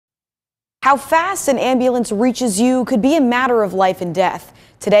How fast an ambulance reaches you could be a matter of life and death.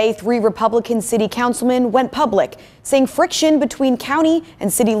 Today, 3 Republican city councilmen went public, saying friction between county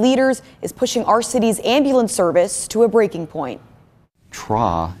and city leaders is pushing our city's ambulance service to a breaking point.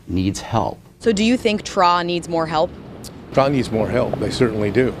 TRA needs help. So do you think TRA needs more help? TRA needs more help. They certainly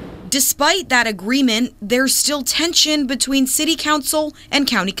do. Despite that agreement, there's still tension between city council and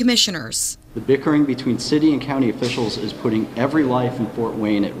county commissioners. The bickering between city and county officials is putting every life in Fort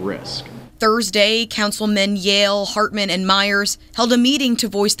Wayne at risk. Thursday, Councilmen Yale, Hartman, and Myers held a meeting to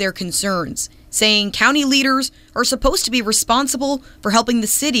voice their concerns, saying county leaders are supposed to be responsible for helping the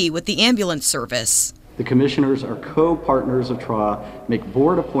city with the ambulance service. The commissioners are co-partners of TRA, make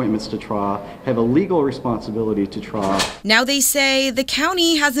board appointments to TRA, have a legal responsibility to TRA. Now they say the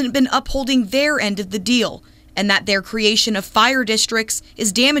county hasn't been upholding their end of the deal, and that their creation of fire districts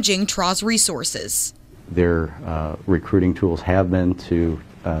is damaging TRA's resources. Their recruiting tools have been to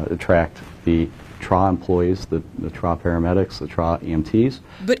attract the TRA employees, the TRA paramedics, the TRA EMTs.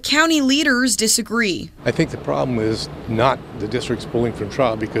 But county leaders disagree. I think the problem is not the districts pulling from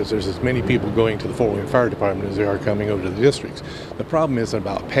TRA because there's as many people going to the Fort Wayne Fire Department as there are coming over to the districts. The problem isn't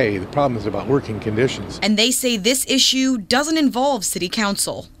about pay. The problem is about working conditions. And they say this issue doesn't involve city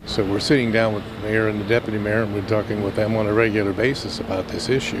council. So we're sitting down with the mayor and the deputy mayor and we're talking with them on a regular basis about this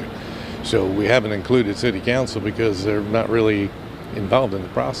issue. So we haven't included city council because they're not really involved in the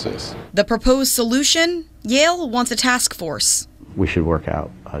process. The proposed solution? Yale wants a task force. We should work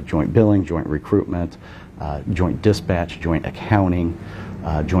out joint billing, joint recruitment, joint dispatch, joint accounting,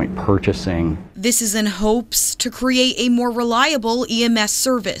 joint purchasing. This is in hopes to create a more reliable EMS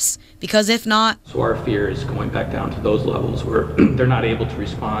service, because if not... So our fear is going back down to those levels where they're not able to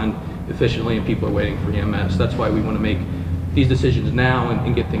respond efficiently and people are waiting for EMS. That's why we want to make these decisions now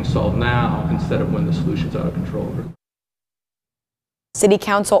and get things solved now instead of when the solution's out of control. City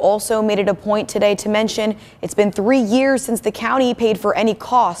Council also made it a point today to mention it's been 3 years since the county paid for any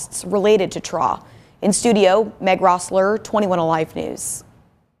costs related to TRA. In studio, Meg Rossler, 21 Alive News.